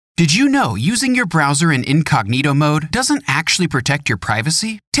Did you know using your browser in incognito mode doesn't actually protect your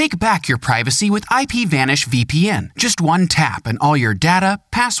privacy? Take back your privacy with IPVanish VPN. Just one tap and all your data,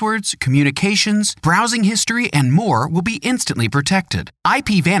 passwords, communications, browsing history, and more will be instantly protected.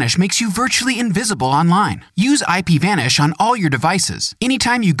 IPVanish makes you virtually invisible online. Use IPVanish on all your devices,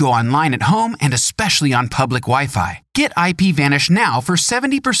 anytime you go online at home and especially on public Wi-Fi. Get IPVanish now for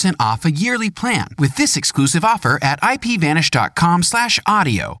 70% off a yearly plan with this exclusive offer at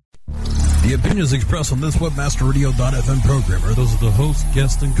ipvanish.com/audio. The opinions expressed on this WebmasterRadio.fm program are those of the host,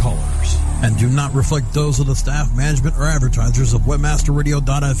 guests, and callers, and do not reflect those of the staff, management, or advertisers of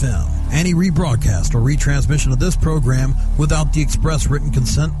WebmasterRadio.fm. Any rebroadcast or retransmission of this program without the express written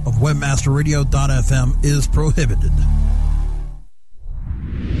consent of WebmasterRadio.fm is prohibited.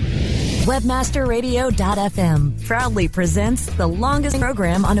 WebmasterRadio.fm proudly presents the longest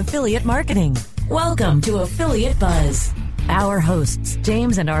program on affiliate marketing. Welcome to Affiliate Buzz. Our hosts,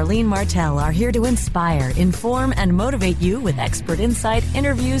 James and Arlene Martell, are here to inspire, inform, and motivate you with expert insight,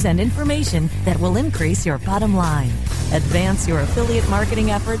 interviews, and information that will increase your bottom line. Advance your affiliate marketing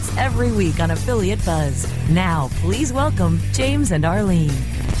efforts every week on Affiliate Buzz. Now, please welcome James and Arlene.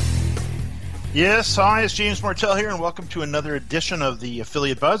 Yes, hi, it's James Martell here, and welcome to another edition of the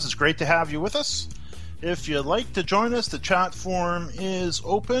Affiliate Buzz. It's great to have you with us. If you'd like to join us, the chat forum is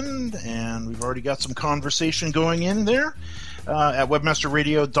open, and we've already got some conversation going in there at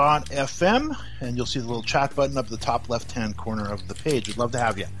webmasterradio.fm, and you'll see the little chat button up at the top left-hand corner of the page. We'd love to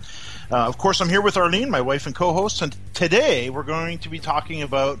have you. Of course, I'm here with Arlene, my wife and co-host, and today we're going to be talking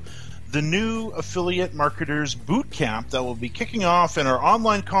about the new Affiliate Marketers Bootcamp that will be kicking off in our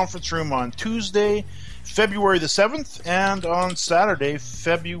online conference room on Tuesday, February the 7th, and on Saturday,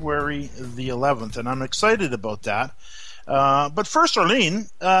 February the 11th, and I'm excited about that. But first, Arlene,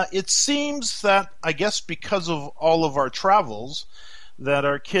 it seems that, I guess because of all of our travels, that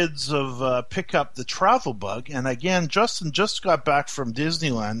our kids have picked up the travel bug. And again, Justin just got back from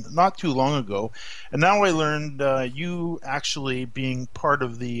Disneyland not too long ago, and now I learned you actually being part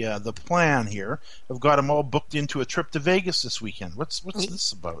of the plan here. I've got them all booked into a trip to Vegas this weekend. What's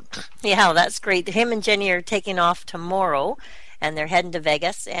this about? Yeah, that's great. Him and Jenny are taking off tomorrow, and they're heading to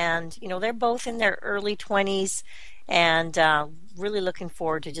Vegas. And they're both in their early 20s. And really looking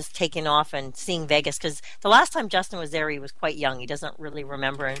forward to just taking off and seeing Vegas, because the last time Justin was there, he was quite young. He doesn't really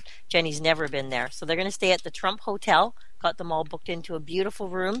remember, and Jenny's never been there. So they're going to stay at the Trump Hotel, got them all booked into a beautiful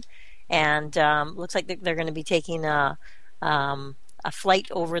room, and looks like they're going to be taking a flight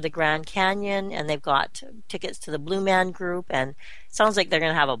over the Grand Canyon, and they've got tickets to the Blue Man Group, and it sounds like they're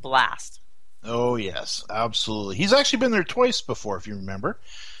going to have a blast. Oh, yes, absolutely. He's actually been there twice before, if you remember.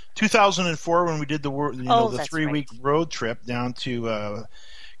 2004 when we did the 3-week road trip down to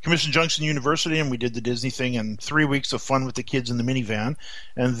Commission Junction University, and we did the Disney thing and 3 weeks of fun with the kids in the minivan.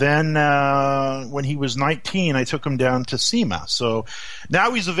 And then when he was 19, I took him down to SEMA. So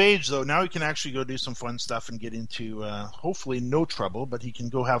now he's of age, though. Now he can actually go do some fun stuff and get into hopefully no trouble, but he can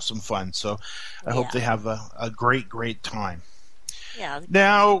go have some fun. So I hope they have a great, great time. Yeah.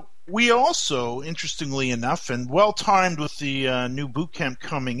 Now, we also, interestingly enough, and well-timed with the new boot camp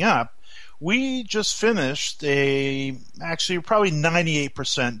coming up, we just finished actually probably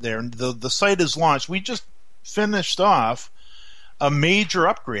 98% there. The site is launched. We just finished off a major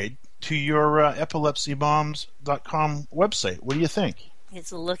upgrade to your epilepsymoms.com website. What do you think?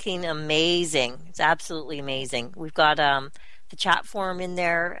 It's looking amazing. It's absolutely amazing. We've got the chat forum in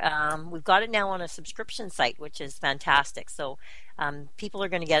there. We've got it now on a subscription site, which is fantastic. So people are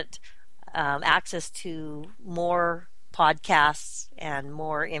going to get access to more podcasts and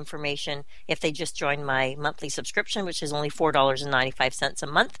more information if they just join my monthly subscription, which is only $4.95 a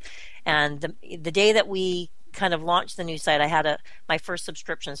month. And the day that we kind of launched the new site, I had my first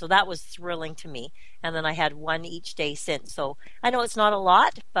subscription, so that was thrilling to me. And then I had one each day since. So I know it's not a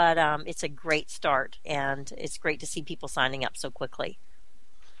lot, but it's a great start, and it's great to see people signing up so quickly.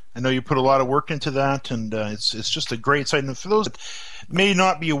 I know you put a lot of work into that, and it's just a great site. And for those that may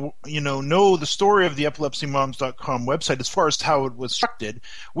not be, know the story of the epilepsymoms.com website as far as how it was constructed,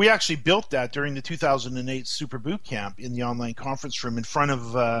 we actually built that during the 2008 Super Boot Camp in the online conference room in front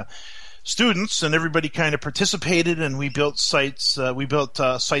of students, and everybody kind of participated, and we built sites. We built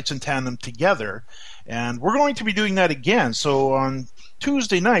sites in tandem together, and we're going to be doing that again. So on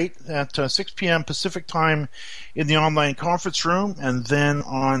Tuesday night at 6 p.m. Pacific time in the online conference room, and then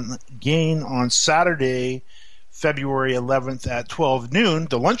on Saturday, February 11th at 12 noon,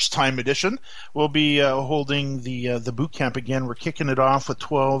 the lunchtime edition, we'll be holding the boot camp again. We're kicking it off with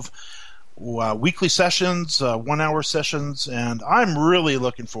 12 weekly sessions, 1-hour sessions, and I'm really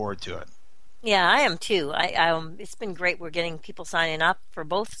looking forward to it. Yeah, I am too. It's been great. We're getting people signing up for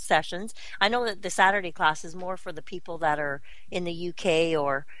both sessions. I know that the Saturday class is more for the people that are in the UK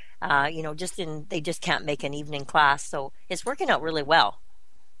or, they just can't make an evening class. So it's working out really well.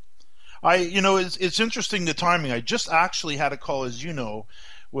 It's interesting, the timing. I just actually had a call, as you know,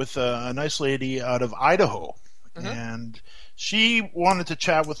 with a nice lady out of Idaho, and she wanted to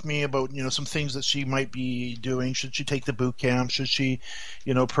chat with me about, some things that she might be doing. Should she take the boot camp? Should she,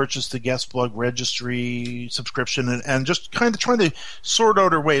 purchase the guest blog registry subscription, and just kind of trying to sort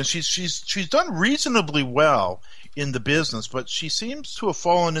out her way. And she's done reasonably well in the business, but she seems to have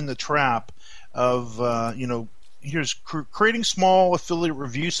fallen in the trap of, here's creating small affiliate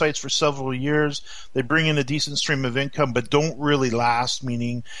review sites for several years. They bring in a decent stream of income, but don't really last,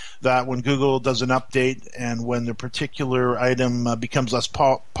 meaning that when Google does an update and when the particular item becomes less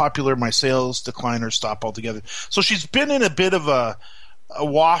popular, my sales decline or stop altogether. So she's been in a bit of a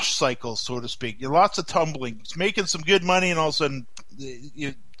wash cycle, so to speak. Lots of tumbling. It's making some good money, and all of a sudden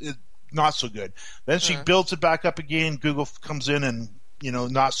it not so good. Then she builds it back up again. Google comes in and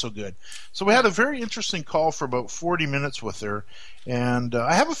not so good. So we had a very interesting call for about 40 minutes with her, and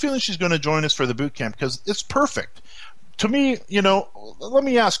I have a feeling she's going to join us for the boot camp because it's perfect. To me, let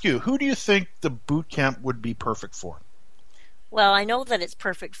me ask you, who do you think the boot camp would be perfect for? Well, I know that it's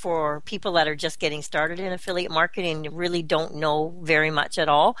perfect for people that are just getting started in affiliate marketing and really don't know very much at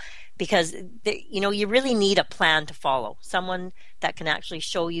all, because you really need a plan to follow, someone that can actually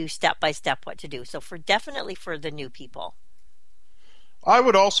show you step by step what to do. So definitely for the new people. I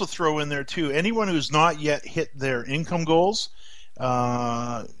would also throw in there too, anyone who's not yet hit their income goals.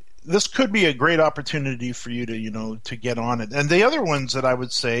 This could be a great opportunity for you to get on it. And the other ones that I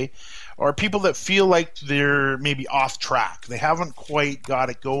would say are people that feel like they're maybe off track. They haven't quite got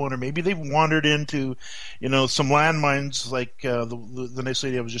it going, or maybe they've wandered into, some landmines like the nice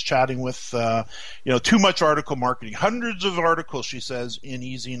lady I was just chatting with, too much article marketing. Hundreds of articles, she says, in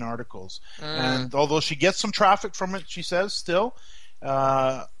Ezine articles. And although she gets some traffic from it, she says, still,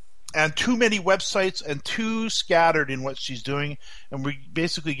 and too many websites and too scattered in what she's doing. And we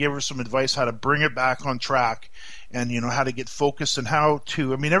basically gave her some advice how to bring it back on track, and how to get focused, and how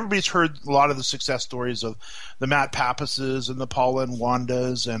to, everybody's heard a lot of the success stories of the Matt Papases and the Paula and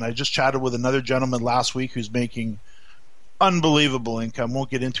Wandas. And I just chatted with another gentleman last week who's making unbelievable income. Won't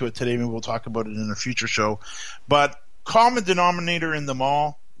get into it today. Maybe we'll talk about it in a future show. But common denominator in them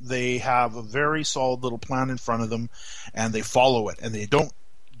all, they have a very solid little plan in front of them, and they follow it, and they don't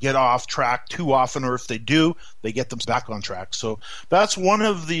get off track too often, or if they do, they get them back on track. So that's one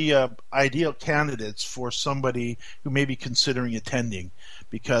of the ideal candidates for somebody who may be considering attending,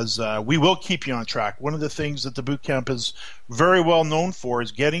 because we will keep you on track. One of the things that the boot camp is very well known for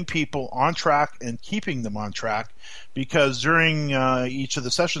is getting people on track and keeping them on track, because during each of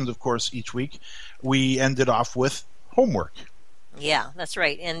the sessions, of course, each week, we ended off with homework. Yeah, that's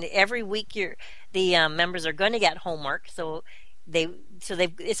right. And every week the members are going to get homework. So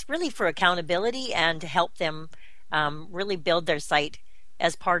it's really for accountability and to help them really build their site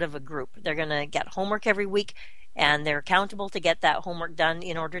as part of a group. They're going to get homework every week, and they're accountable to get that homework done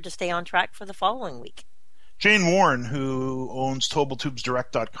in order to stay on track for the following week. Jane Warren, who owns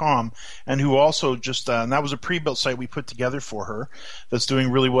TobalTubesDirect.com, and who also just and that was a pre-built site we put together for her that's doing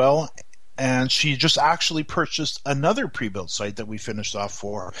really well. And she just actually purchased another pre-built site that we finished off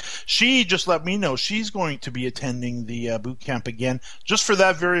for her. She just let me know she's going to be attending the boot camp again, just for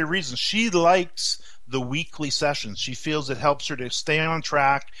that very reason. She likes the weekly sessions. She feels it helps her to stay on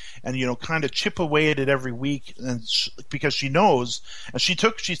track and kind of chip away at it every week, and because she knows, and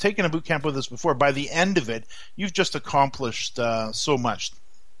she's taken a boot camp with us before. By the end of it, you've just accomplished so much.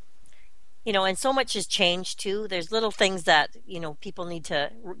 And so much has changed too. There's little things that people need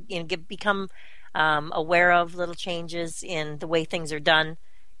to become aware of, little changes in the way things are done.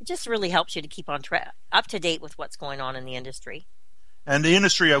 It just really helps you to keep on track, up to date with what's going on in the industry. And the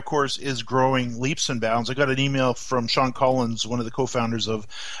industry, of course, is growing leaps and bounds. I got an email from Sean Collins, one of the co-founders of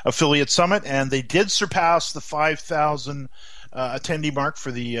Affiliate Summit, and they did surpass the 5,000 attendee mark for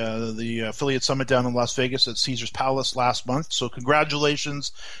the Affiliate Summit down in Las Vegas at Caesars Palace last month. So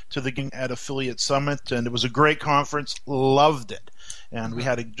congratulations to the gang at Affiliate Summit, and it was a great conference. Loved it, and we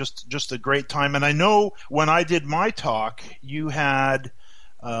had just a great time. And I know when I did my talk, you had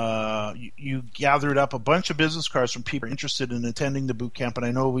you gathered up a bunch of business cards from people interested in attending the boot camp, and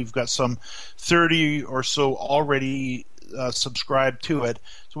I know we've got some 30 or so already subscribed to it.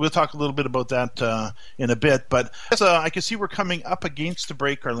 So we'll talk a little bit about that in a bit. But I can see we're coming up against the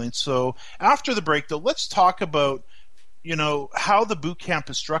break, Arlene. So after the break, though, let's talk about how the boot camp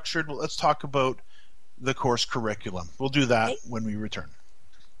is structured. Let's talk about the course curriculum. We'll do that when we return.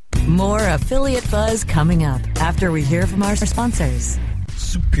 More Affiliate Buzz coming up after we hear from our sponsors.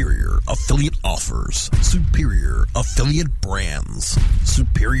 Superior affiliate offers, superior affiliate brands,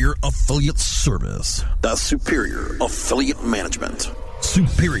 superior affiliate service. That's superior affiliate management.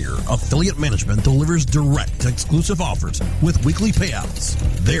 Superior Affiliate Management delivers direct, exclusive offers with weekly payouts.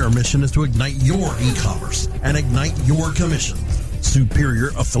 Their mission is to ignite your e-commerce and ignite your commissions. Superior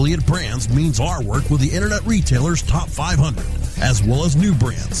Affiliate Brands means our work with the Internet Retailer's Top 500, as well as new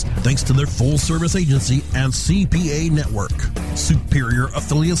brands, thanks to their full-service agency and CPA network. Superior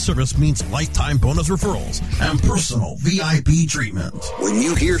Affiliate Service means lifetime bonus referrals and personal VIP treatment. When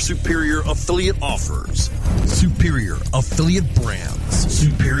you hear Superior Affiliate Offers, Superior Affiliate Brands,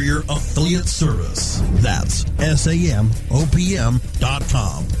 Superior Affiliate Service, that's SAMOPM.com.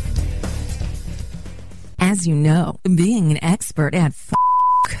 As you know, being an expert at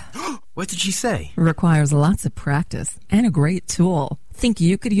What did she say? requires lots of practice and a great tool. Think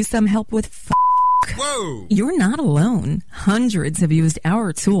you could use some help with Whoa! You're not alone. Hundreds have used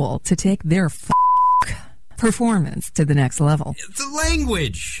our tool to take their performance to the next level. It's a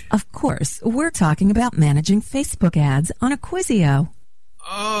language! Of course, we're talking about managing Facebook ads on Acquisio.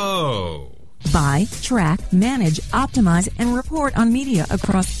 Oh. Buy, track, manage, optimize, and report on media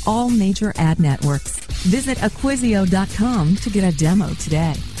across all major ad networks. Visit Acquisio.com to get a demo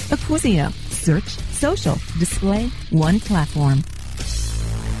today. Acquisio. Search, social, display, one platform.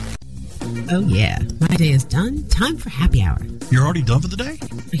 Oh yeah, my day is done. Time for happy hour. You're already done for the day?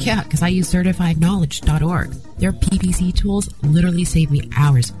 Yeah, because I use CertifiedKnowledge.org. Their PPC tools literally save me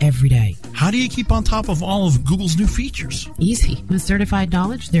hours every day. How do you keep on top of all of Google's new features? Easy. With Certified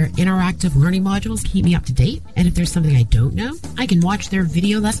Knowledge, their interactive learning modules keep me up to date. And if there's something I don't know, I can watch their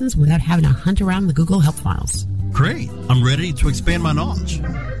video lessons without having to hunt around the Google Help files. Great. I'm ready to expand my knowledge.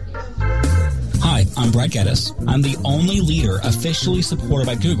 Hi, I'm Brett Geddes. I'm the only leader officially supported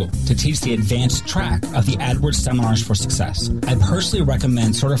by Google to teach the advanced track of the AdWords Seminars for Success. I personally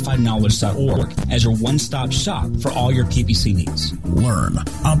recommend CertifiedKnowledge.org as your one-stop shop for all your PPC needs. Learn,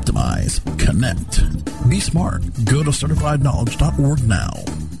 optimize, connect. Be smart. Go to CertifiedKnowledge.org now.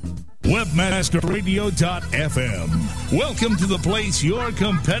 WebmasterRadio.fm. Welcome to the place your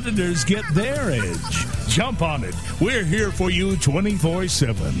competitors get their edge. Jump on it. We're here for you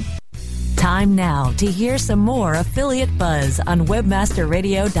 24/7. Time now to hear some more Affiliate Buzz on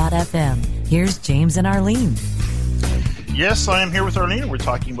WebmasterRadio.fm. Here's James and Arlene. Yes, I am here with Arlene. We're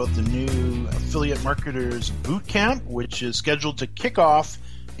talking about the new Affiliate Marketers Bootcamp, which is scheduled to kick off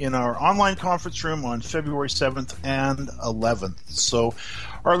in our online conference room on February 7th and 11th. So,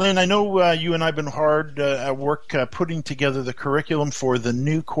 Arlene, I know you and I have been hard at work putting together the curriculum for the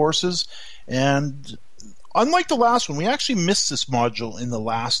new courses, and unlike the last one, we actually missed this module in the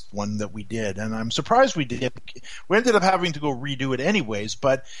last one that we did, and I'm surprised we did. We ended up having to go redo it anyways,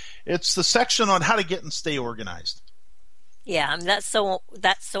 but it's the section on how to get and stay organized. Yeah, that's so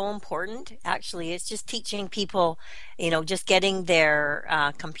important. Actually, it's just teaching people, just getting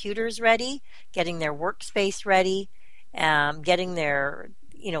their computers ready, getting their workspace ready, getting their,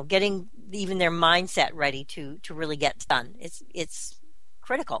 getting even their mindset ready to really get done. It's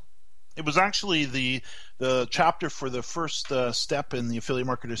critical. It was actually the chapter for the first step in the Affiliate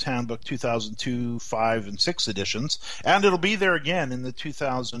Marketers Handbook 2002, 5, and 6 editions, and it'll be there again in the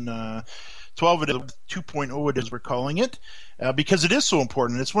 2012 edition, 2.0 edition, as we're calling it, because it is so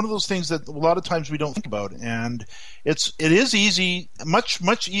important. It's one of those things that a lot of times we don't think about, and it is easy,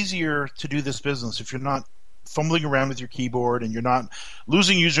 much easier to do this business if you're not fumbling around with your keyboard and you're not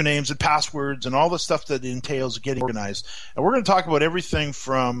losing usernames and passwords and all the stuff that entails getting organized. And we're going to talk about everything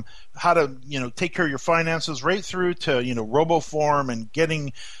from how to, take care of your finances right through to, RoboForm and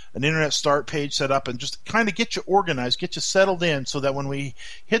getting an internet start page set up and just kind of get you organized, get you settled in so that when we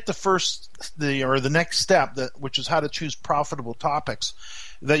hit the next step, which is how to choose profitable topics,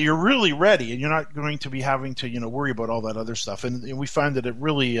 that you're really ready and you're not going to be having to, worry about all that other stuff. And we find that it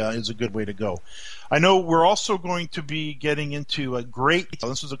really is a good way to go. I know we're also going to be getting into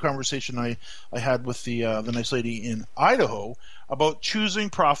this was a conversation I had with the nice lady in Idaho about choosing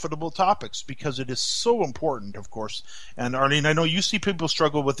profitable topics, because it is so important, of course. And Arlene, I know you see people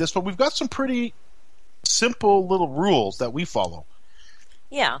struggle with this, but we've got some pretty simple little rules that we follow.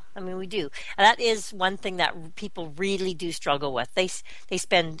 Yeah, we do. And that is one thing that people really do struggle with. They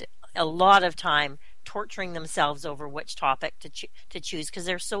spend a lot of time torturing themselves over which topic to choose because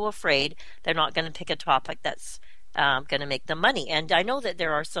they're so afraid they're not going to pick a topic that's going to make them money. And I know that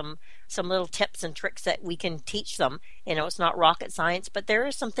there are some little tips and tricks that we can teach them. It's not rocket science, but there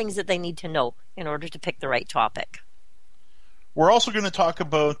are some things that they need to know in order to pick the right topic. We're also going to talk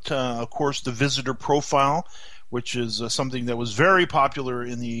about, of course, the visitor profile, which is something that was very popular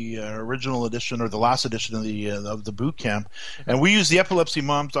in the original edition or the last edition of the boot camp. And we use the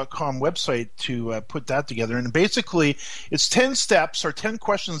epilepsymoms.com website to put that together. And basically, it's 10 steps or 10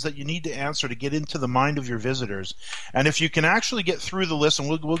 questions that you need to answer to get into the mind of your visitors. And if you can actually get through the list, and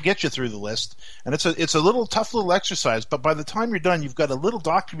we'll get you through the list, and it's a little tough little exercise, but by the time you're done, you've got a little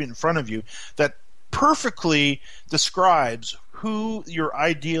document in front of you that perfectly describes who your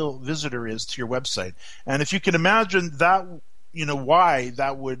ideal visitor is to your website. And if you can imagine that, why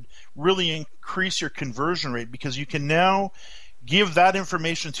that would really increase your conversion rate, because you can now give that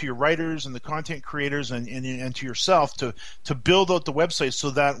information to your writers and the content creators and to yourself to build out the website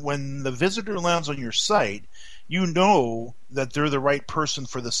so that when the visitor lands on your site, you know that they're the right person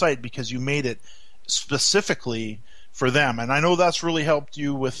for the site because you made it specifically for them. And I know that's really helped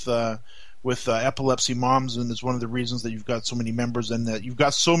you with Epilepsy Moms, and it's one of the reasons that you've got so many members and that you've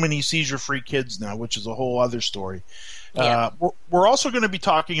got so many seizure-free kids now, which is a whole other story. Yeah. We're also going to be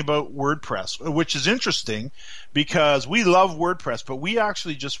talking about WordPress, which is interesting because we love WordPress, but we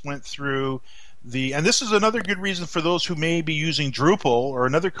actually just went through and this is another good reason for those who may be using Drupal or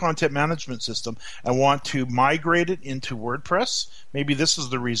another content management system and want to migrate it into WordPress. Maybe this is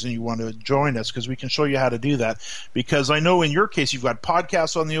the reason you want to join us, because we can show you how to do that. Because I know in your case, you've got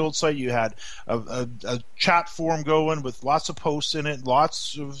podcasts on the old site. You had a chat forum going with lots of posts in it,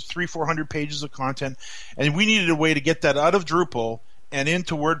 lots of 300-400 pages of content. And we needed a way to get that out of Drupal and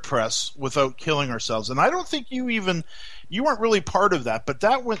into WordPress without killing ourselves. And I don't think you weren't really part of that, but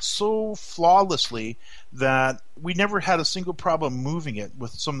that went so flawlessly that we never had a single problem moving it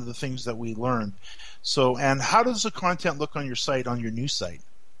with some of the things that we learned. So, and how does the content look on your site, on your new site?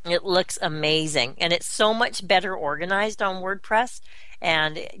 It looks amazing, and it's so much better organized on WordPress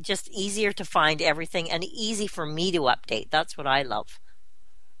and just easier to find everything and easy for me to update. That's what I love.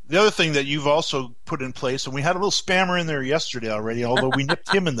 The other thing that you've also put in place, and we had a little spammer in there yesterday already, although we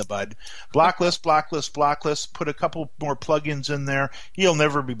nipped him in the bud. Blacklist, put a couple more plugins in there. He'll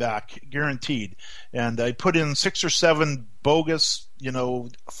never be back, guaranteed. And I put in 6 or 7 bogus,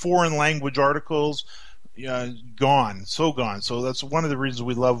 foreign language articles, gone. So that's one of the reasons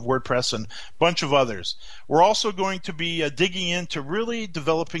we love WordPress and a bunch of others. We're also going to be digging into really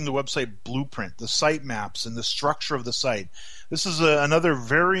developing the website blueprint, the site maps, and the structure of the site. This is another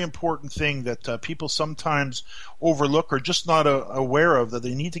very important thing that people sometimes overlook or just not aware of, that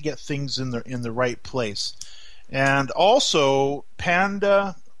they need to get things in the right place. And also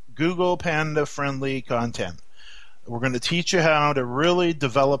Google Panda friendly content. We're going to teach you how to really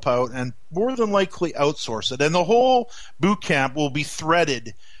develop out and more than likely outsource it. And the whole boot camp will be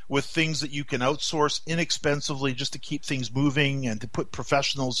threaded with things that you can outsource inexpensively just to keep things moving and to put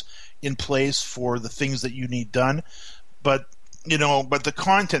professionals in place for the things that you need done. But the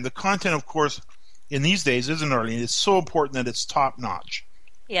content, of course, in these days, isn't Arlene? It's so important that it's top notch.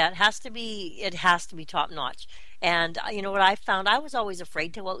 Yeah, it has to be top notch. And what I found, I was always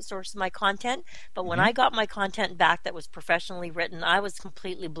afraid to outsource my content, but when I got my content back that was professionally written, I was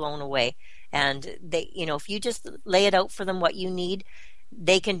completely blown away. And they, if you just lay it out for them what you need,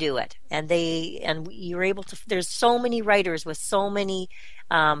 they can do it. And you're able to. There's so many writers with so many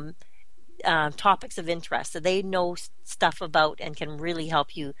topics of interest that they know stuff about and can really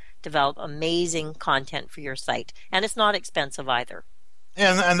help you develop amazing content for your site. And it's not expensive either.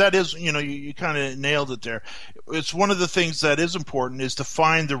 And that is, you kind of nailed it there. It's one of the things that is important is to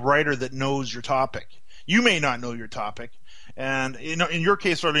find the writer that knows your topic. You may not know your topic. And, in your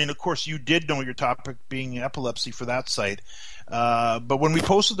case, Arlene, of course, you did know your topic being epilepsy for that site. But when we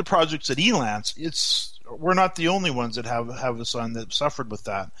posted the projects at Elance, we're not the only ones that have a son that suffered with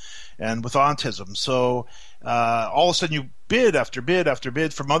that and with autism. So all of a sudden you bid after bid after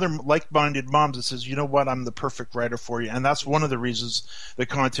bid from other like-minded moms that says, you know what, I'm the perfect writer for you. And that's one of the reasons the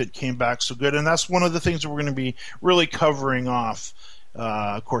content came back so good. And that's one of the things that we're going to be really covering off,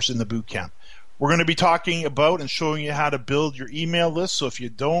 of course, in the boot camp. We're going to be talking about and showing you how to build your email list. So if you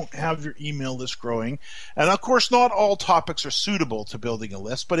don't have your email list growing, and of course not all topics are suitable to building a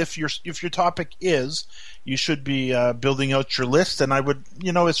list, but if your topic is, you should be building out your list. And I would,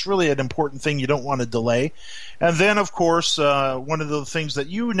 it's really an important thing you don't want to delay. And then of course, one of the things that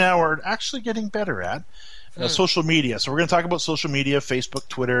you now are actually getting better at, social media. So we're going to talk about social media, Facebook,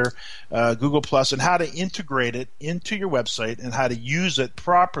 Twitter, Google+, and how to integrate it into your website and how to use it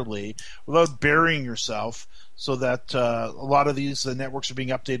properly without burying yourself, so that a lot of these networks are being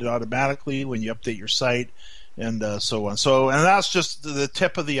updated automatically when you update your site and so on. And that's just the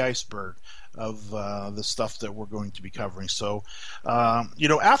tip of the iceberg of the stuff that we're going to be covering. So,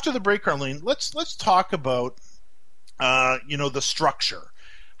 after the break, Arlene, let's talk about, the structure.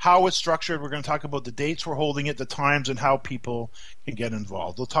 how it's structured. We're going to talk about the dates we're holding it, the times, and how people can get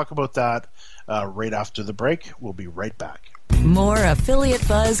involved. We'll talk about that right after the break. We'll be right back. More Affiliate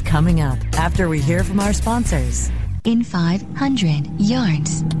Buzz coming up after we hear from our sponsors. In 500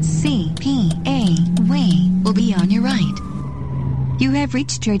 yards, CPA Way will be on your right. You have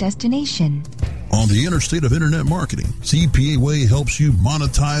reached your destination. On the interstate of internet marketing, CPA Way helps you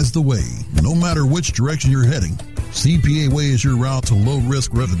monetize the way. No matter which direction you're heading, CPA Way is your route to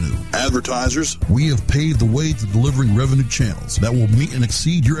low-risk revenue. Advertisers, we have paved the way to delivering revenue channels that will meet and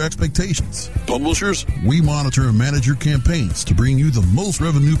exceed your expectations. Publishers, we monitor and manage your campaigns to bring you the most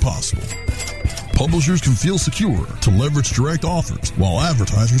revenue possible. Publishers can feel secure to leverage direct offers, while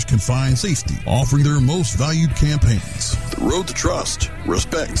advertisers can find safety, offering their most valued campaigns. The road to trust,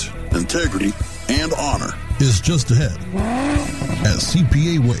 respect, integrity, and honor is just ahead at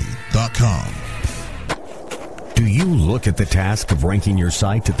CPAway.com. Do you look at the task of ranking your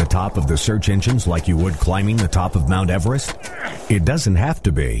site at the top of the search engines like you would climbing the top of Mount Everest? It doesn't have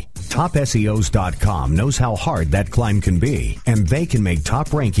to be. TopSEOs.com knows how hard that climb can be, and they can make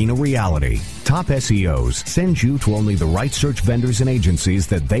top ranking a reality. Top SEOs sends you to only the right search vendors and agencies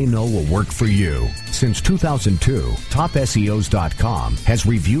that they know will work for you. Since 2002, TopSEOs.com has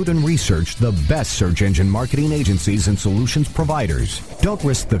reviewed and researched the best search engine marketing agencies and solutions providers. Don't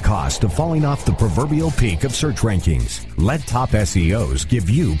risk the cost of falling off the proverbial peak of search rankings. Let Top SEOs give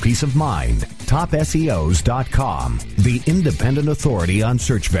you peace of mind. TopSEOs.com, the independent authority on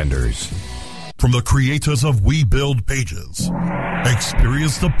search vendors. From the creators of We Build Pages,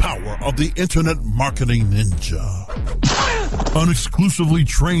 experience the power of the Internet Marketing Ninja. An exclusively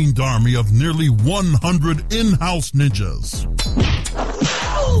trained army of nearly 100 in-house ninjas.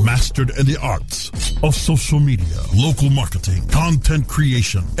 Mastered in the arts of social media, local marketing, content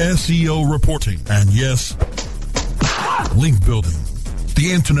creation, SEO reporting, and yes, link building.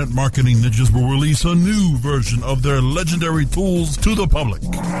 The Internet Marketing Ninjas will release a new version of their legendary tools to the public.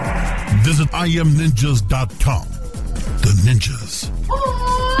 Visit IamNinjas.com. The ninjas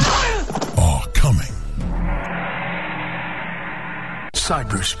are coming.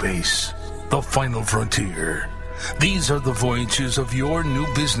 Cyberspace, the final frontier. These are the voyages of your new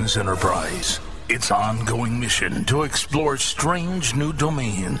business enterprise. Its ongoing mission to explore strange new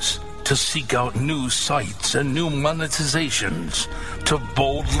domains, to seek out new sites and new monetizations, to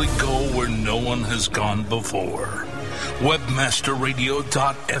boldly go where no one has gone before.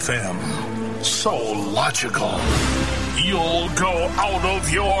 Webmasterradio.fm. So logical. You'll go out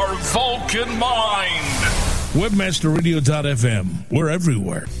of your Vulcan mind. Webmasterradio.fm. We're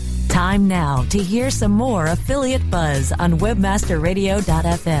everywhere. Time now to hear some more Affiliate Buzz on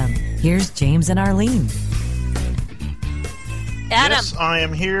WebmasterRadio.fm. Here's James and Arlene. Adam. Yes, I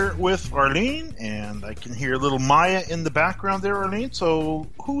am here with Arlene, and I can hear little Maya in the background there, Arlene. So,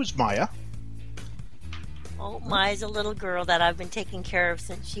 who's Maya? Oh, Maya's a little girl that I've been taking care of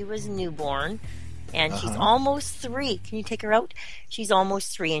since she was newborn, and she's almost 3. Can you take her out? She's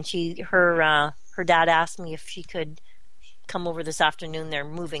almost 3, and her dad asked me if she could come over this afternoon. They're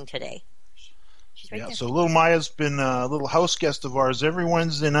moving today. She's right there. So little Maya's been a little house guest of ours every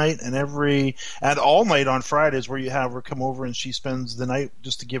Wednesday night and all night on Fridays, where you have her come over and she spends the night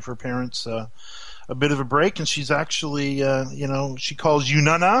just to give her parents a bit of a break. And she's actually, she calls you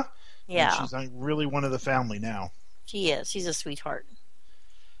Nana. Yeah. She's really one of the family now. She is. She's a sweetheart.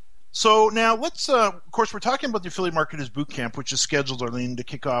 So now let's, of course, we're talking about the Affiliate Marketers Bootcamp, which is scheduled, Arlene, to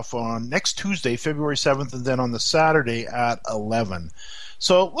kick off on next Tuesday, February 7th, and then on the Saturday at 11.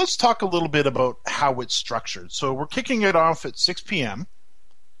 So let's talk a little bit about how it's structured. So we're kicking it off at 6 p.m.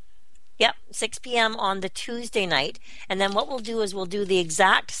 Yep, 6 p.m. on the Tuesday night. And then what we'll do is we'll do the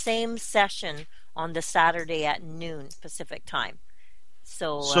exact same session on the Saturday at noon Pacific time.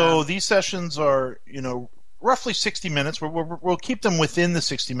 So these sessions are, roughly 60 minutes. We'll keep them within the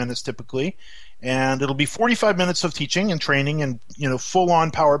 60 minutes typically, and it'll be 45 minutes of teaching and training and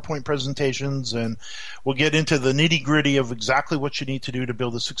full-on PowerPoint presentations, and we'll get into the nitty-gritty of exactly what you need to do to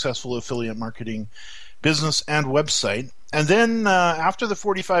build a successful affiliate marketing business and website. And then after the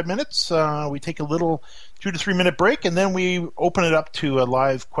 45 minutes, we take a little 2 to 3 minute break, and then we open it up to a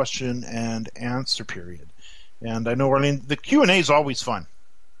live question and answer period. And I know, Arlene, the Q&A is always fun.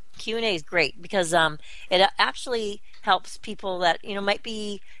 Q&A is great because it actually helps people that might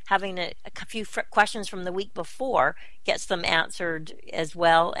be having a few questions from the week before, gets them answered as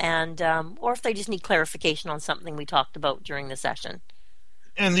well, and or if they just need clarification on something we talked about during the session.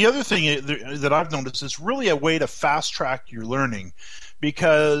 And the other thing that I've noticed is really a way to fast track your learning,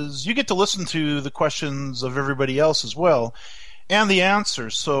 because you get to listen to the questions of everybody else as well. and the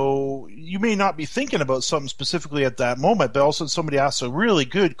answers. So you may not be thinking about something specifically at that moment, but also somebody asks a really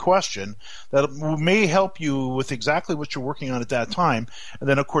good question that may help you with exactly what you're working on at that time. And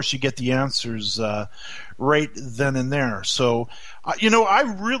then, of course, you get the answers right then and there. So,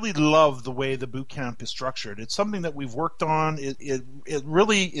 I really love the way the boot camp is structured. It's something that we've worked on. It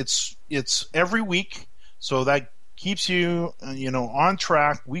really, it's every week. So that keeps you, on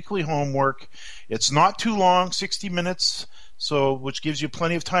track, weekly homework. It's not too long, 60 minutes. So, which gives you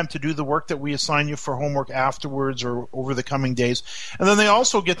plenty of time to do the work that we assign you for homework afterwards or over the coming days. And then they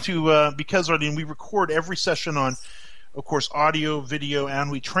also get to, because we record every session on, of course, audio, video,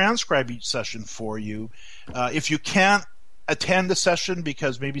 and we transcribe each session for you. If you can't attend a session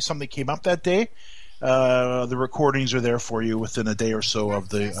because maybe something came up that day, the recordings are there for you within a day or so of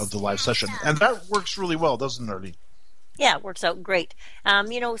the live session. And that works really well, doesn't it, Arlene? Yeah, it works out great.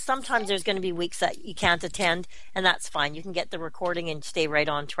 Sometimes there's going to be weeks that you can't attend, and that's fine. You can get the recording and stay right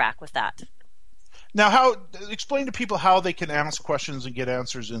on track with that. Now, explain to people how they can ask questions and get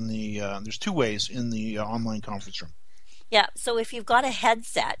answers in the. There's two ways in the online conference room. Yeah, so if you've got a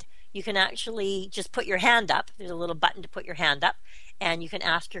headset, you can actually just put your hand up. There's a little button to put your hand up, and you can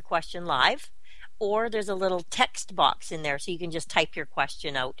ask your question live. Or there's a little text box in there, so you can just type your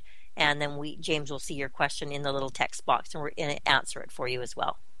question out. And then James will see your question in the little text box, and we're going to answer it for you as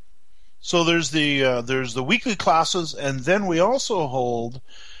well. So there's the weekly classes, and then we also hold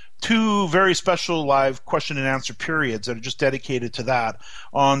 2 very special live question and answer periods that are just dedicated to that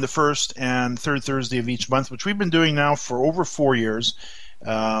on the first and third Thursday of each month, which we've been doing now for over 4 years.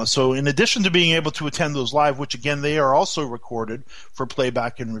 So in addition to being able to attend those live, which again, they are also recorded for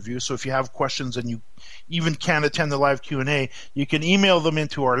playback and review. So if you have questions and you even can't attend the live Q&A, you can email them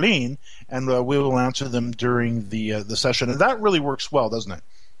into Arlene and we will answer them during the session. And that really works well, doesn't it?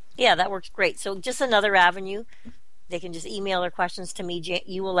 Yeah, that works great. So just another avenue. They can just email their questions to me.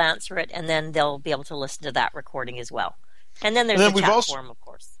 You will answer it, and then they'll be able to listen to that recording as well. And then there's the chat forum, of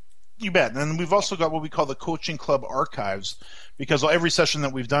course. You bet. And we've also got what we call the Coaching Club Archives, because every session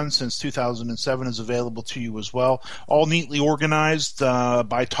that we've done since 2007 is available to you as well, all neatly organized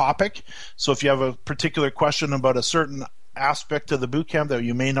by topic. So if you have a particular question about a certain aspect of the boot camp that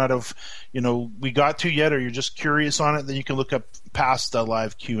you may not have, we got to yet, or you're just curious on it, then you can look up past the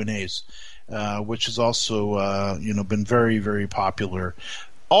live Q&As, which has also, been very, very popular.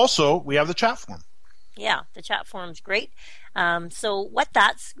 Also, we have the chat forum. Yeah, the chat forum's great. So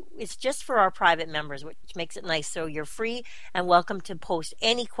it's just for our private members, which makes it nice. So you're free and welcome to post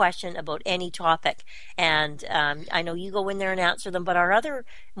any question about any topic. And I know you go in there and answer them, but our other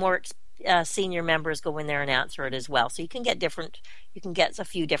more senior members go in there and answer it as well. So you can get a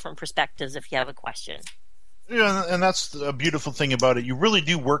few different perspectives if you have a question. Yeah, and that's a beautiful thing about it. You really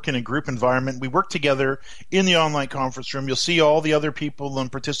do work in a group environment. We work together in the online conference room. You'll see all the other people and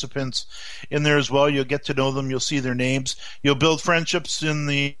participants in there as well. You'll get to know them. You'll see their names. You'll build friendships in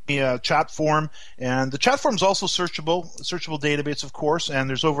the chat forum. And the chat forum is also searchable database, of course, and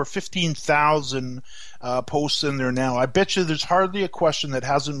there's over 15,000 posts in there now. I bet you there's hardly a question that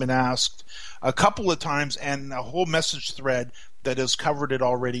hasn't been asked a couple of times, and a whole message thread that has covered it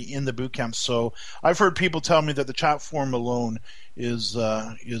already in the boot camp. So I've heard people tell me that the chat forum alone is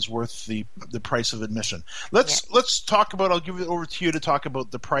worth the price of admission. Let's talk about. I'll give it over to you to talk about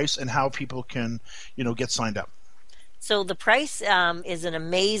the price and how people can get signed up. So the price is an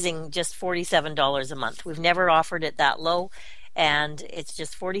amazing, just $47 a month. We've never offered it that low, and it's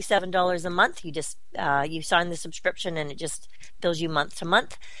just $47 a month. You just you sign the subscription, and it just bills you month to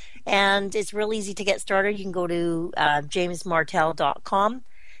month. And it's real easy to get started. You can go to jamesmartell.com.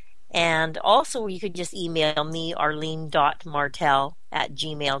 And also you could just email me,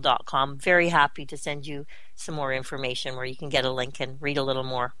 arlene.martell@gmail.com. Very happy to send you some more information where you can get a link and read a little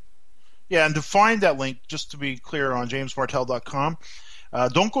more. Yeah, and to find that link, just to be clear, on jamesmartell.com,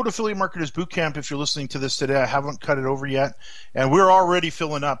 don't go to Affiliate Marketers Bootcamp if you're listening to this today. I haven't cut it over yet, and we're already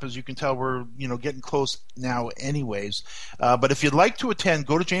filling up. As you can tell, we're getting close now anyways. But if you'd like to attend,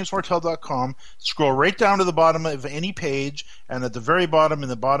 go to jamesmartell.com, scroll right down to the bottom of any page, and at the very bottom, in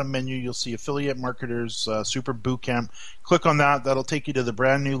the bottom menu, you'll see Affiliate Marketers Super Bootcamp. Click on that. That'll take you to the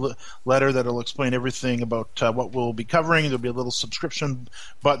brand new letter that'll explain everything about what we'll be covering. There'll be a little subscription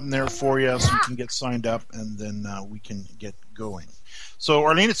button there for you so you can get signed up, and then we can get going. So,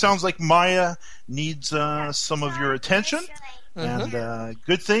 Arlene, it sounds like Maya needs some of your attention. And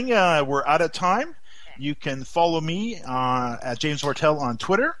good thing we're out of time. You can follow me at James Martell on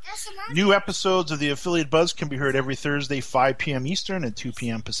Twitter. New episodes of the Affiliate Buzz can be heard every Thursday, 5 p.m. Eastern and 2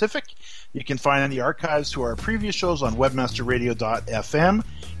 p.m. Pacific. You can find any archives to our previous shows on webmasterradio.fm,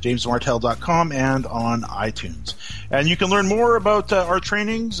 jamesmartell.com, and on iTunes. And you can learn more about our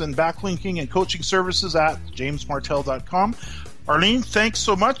trainings and backlinking and coaching services at jamesmartell.com. Arlene, thanks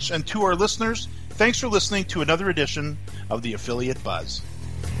so much. And to our listeners, thanks for listening to another edition of the Affiliate Buzz.